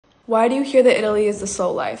Why do you hear that Italy is the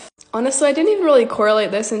slow life? Honestly, I didn't even really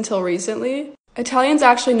correlate this until recently. Italians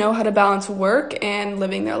actually know how to balance work and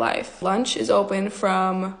living their life. Lunch is open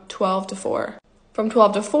from 12 to 4. From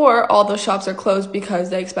 12 to 4, all those shops are closed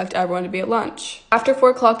because they expect everyone to be at lunch. After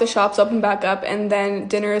 4 o'clock, the shops open back up, and then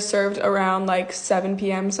dinner is served around like 7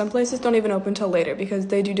 p.m. Some places don't even open till later because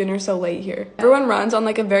they do dinner so late here. Everyone runs on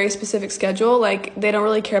like a very specific schedule. Like, they don't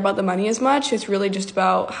really care about the money as much. It's really just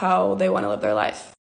about how they want to live their life.